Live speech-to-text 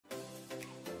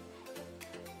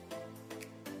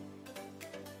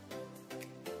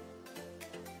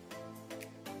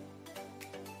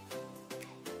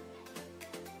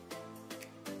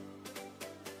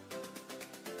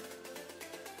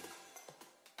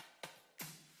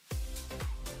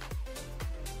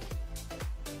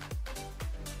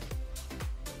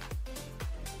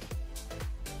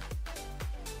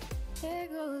Here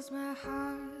goes my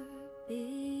heart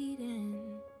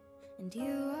beating, and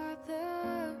you are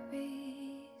the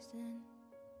reason.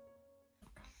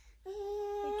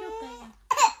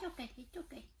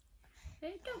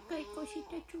 It's okay,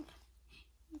 cosita chula.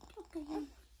 It's okay, Emma.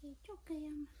 It's okay,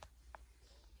 Emma.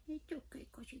 It's okay,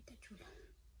 cosita chula.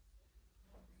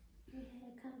 We had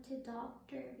to come to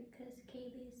doctor because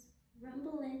Kaylee's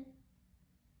rumbling.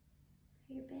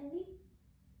 Your belly?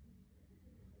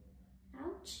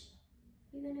 Ouch.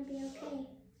 You're gonna be okay.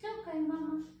 It's okay,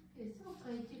 Mama. It's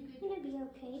okay. You're gonna be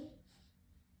okay.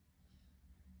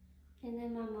 And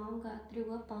then my mom got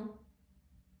threw up on.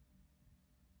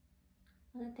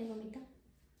 ¿Dónde te gomita?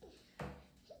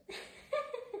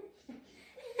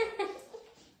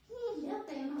 Ya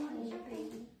te Mama. Hey,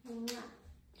 baby.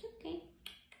 It's okay.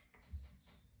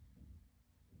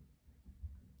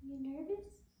 You nervous?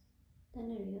 ¿Estás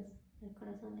nervioso? El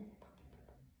corazón le hace.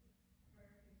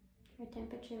 Her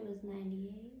temperature was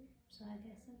 98, so I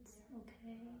guess that's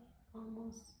okay.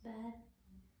 Almost bad.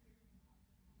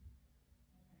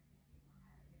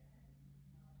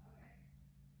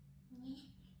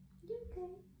 You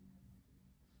okay?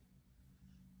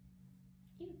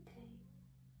 You okay?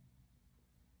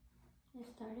 I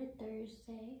started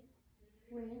Thursday.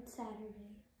 We're in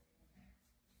Saturday.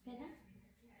 ¿Verdad?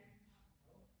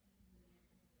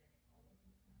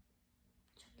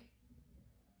 It's okay.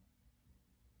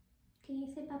 Can you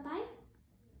say bye-bye?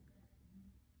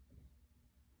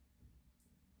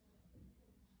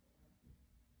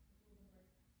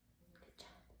 Good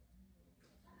job.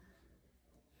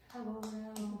 Bravo,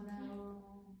 bravo, bravo.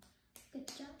 Good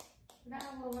job.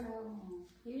 Bravo, bravo.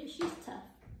 She's tough.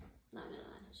 No,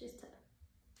 she's tough.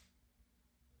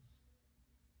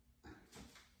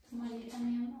 Malita,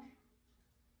 mi amor.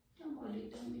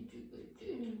 Malita, mi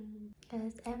chiquitita.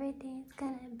 Cause everything's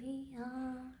gonna be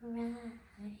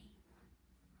alright.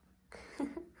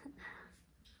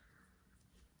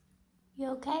 You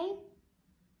okay?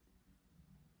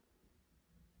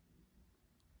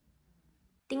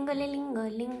 Tingoli-lingo,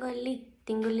 lingo-li.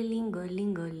 Tingoli-lingo,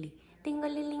 lingo-li.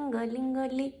 Tingoli-lingo,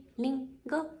 lingo-li.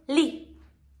 Lingo-li.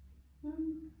 No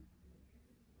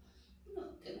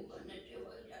tengo ganas de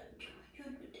bailar. Yo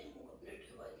no tengo ganas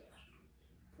de bailar.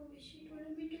 Pobrecito de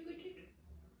mi chiquitito.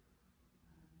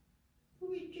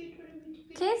 Pobrecito de mi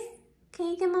chiquitito. Kiss? Can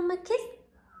you give Mama a kiss?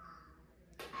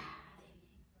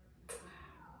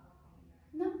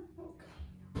 No? Okay.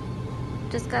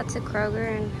 Just got to Kroger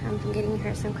and I'm getting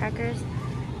her some crackers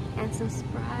and some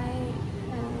Sprite.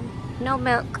 No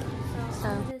milk.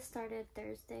 So this started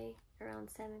Thursday around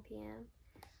 7 p.m.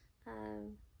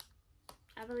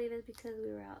 I believe it's because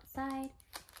we were outside,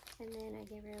 and then I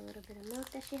gave her a little bit of milk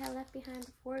that she had left behind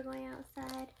before going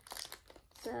outside.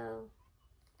 So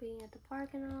being at the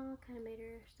park and all kind of made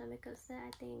her stomach upset,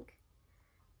 I think,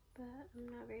 but I'm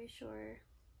not very sure.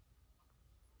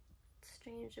 It's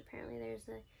strange. Apparently there's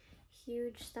a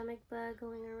huge stomach bug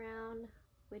going around,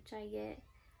 which I get.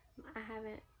 I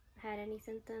haven't had any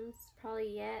symptoms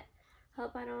probably yet.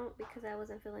 Hope I don't, because I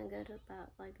wasn't feeling good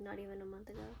about like not even a month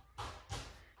ago.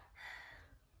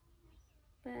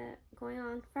 But going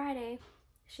on Friday,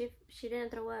 she didn't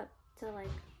throw up till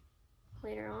like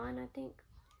later on, I think,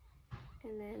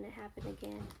 and then it happened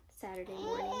again Saturday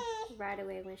morning right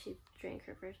away when she drank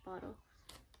her first bottle.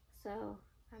 So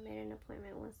I made an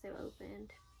appointment once they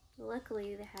opened.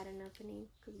 Luckily they had an opening,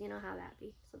 because you know how that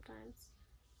be sometimes.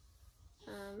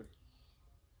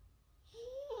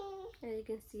 As you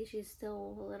can see, she's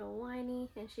still a little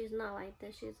whiny, and she's not like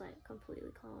this. She's like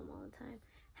completely calm all the time,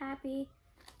 happy.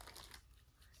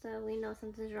 So we know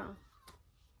something's wrong.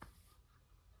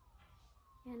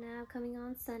 And now coming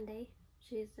on Sunday,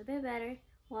 she's a bit better,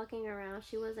 walking around.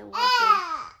 She wasn't walking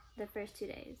the first 2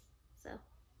 days, so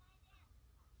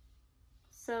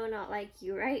not like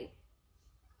you, right?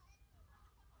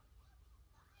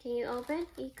 Can you open?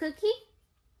 Eat cookie?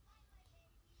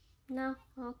 No?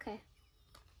 Okay.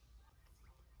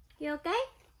 You okay?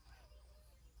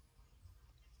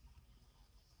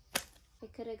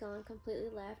 It could have gone completely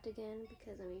left again,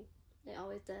 because I mean, it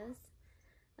always does.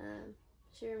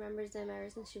 She remembers them ever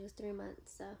since she was 3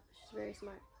 months, so she's very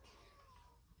smart.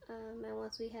 And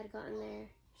once we had gotten there,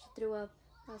 she threw up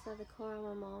outside the car on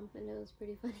my mom, and it was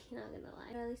pretty funny, not gonna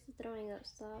lie. But at least the throwing up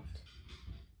stopped.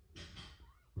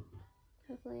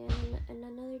 Hopefully in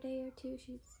another day or two,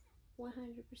 she's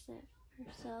 100%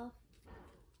 herself.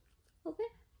 Okay?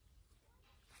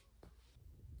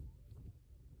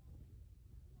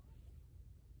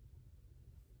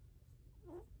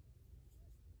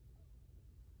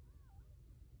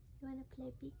 You wanna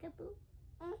play peekaboo?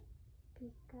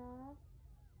 Pika.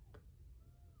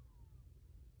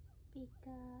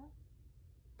 Pika.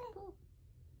 Poo.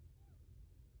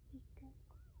 Pika.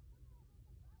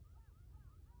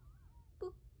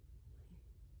 Poo.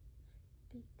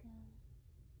 Pika.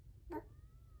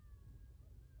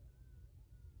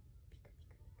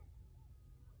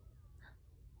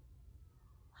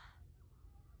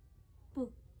 Poo.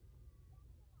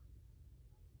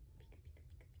 Pika,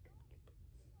 pika, pika.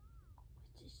 Wow.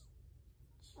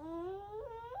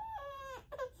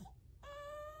 Poo.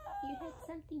 You had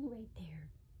something right there.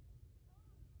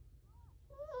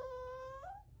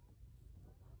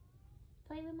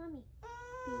 Play with mommy.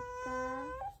 Pika.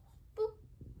 Boop.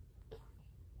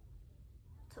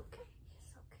 It's okay.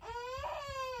 It's okay.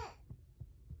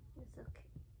 It's okay.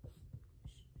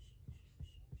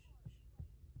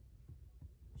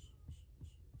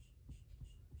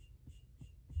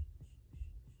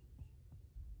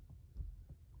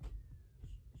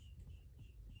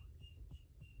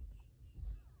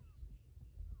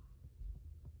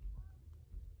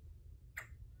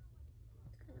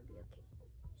 It's gonna be okay.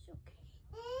 It's okay.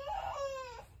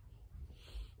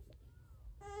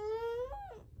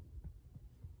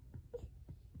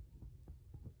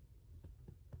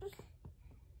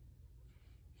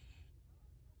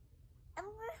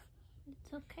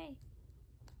 It's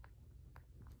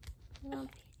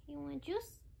okay. You want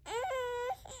juice?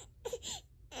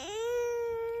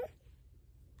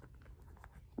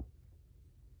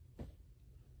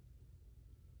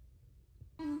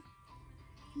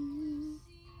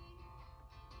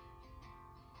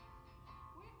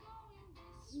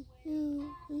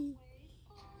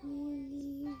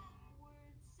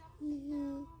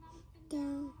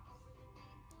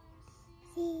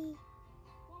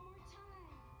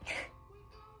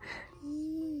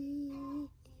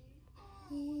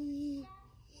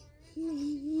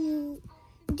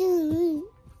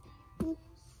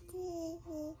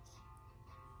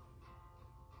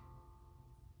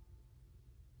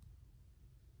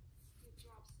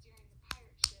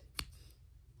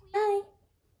 Hi.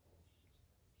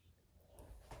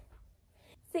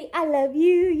 Say, I love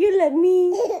you. You love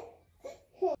me.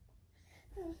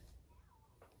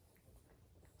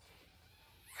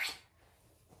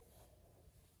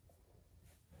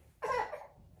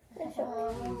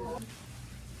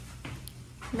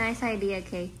 Nice idea,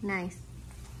 Kay. Nice.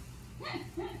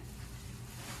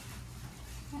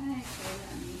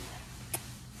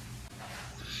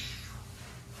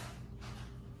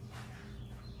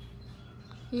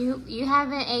 You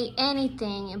haven't ate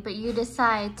anything, but you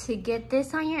decide to get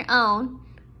this on your own,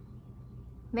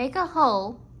 make a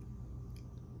hole,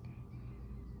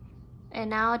 and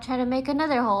now try to make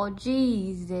another hole.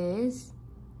 Jesus.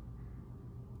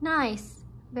 Nice.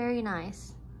 Very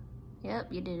nice.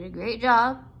 Yep, you did a great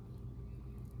job.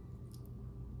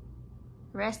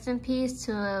 Rest in peace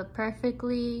to a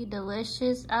perfectly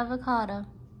delicious avocado.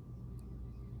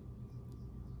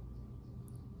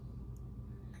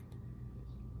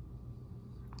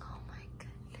 Oh my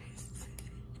goodness.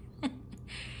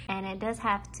 And it does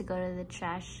have to go to the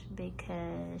trash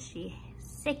because she's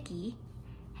sicky.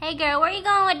 Hey girl, where you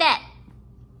going with that?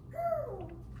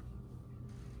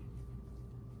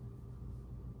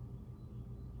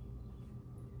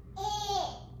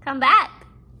 Come back.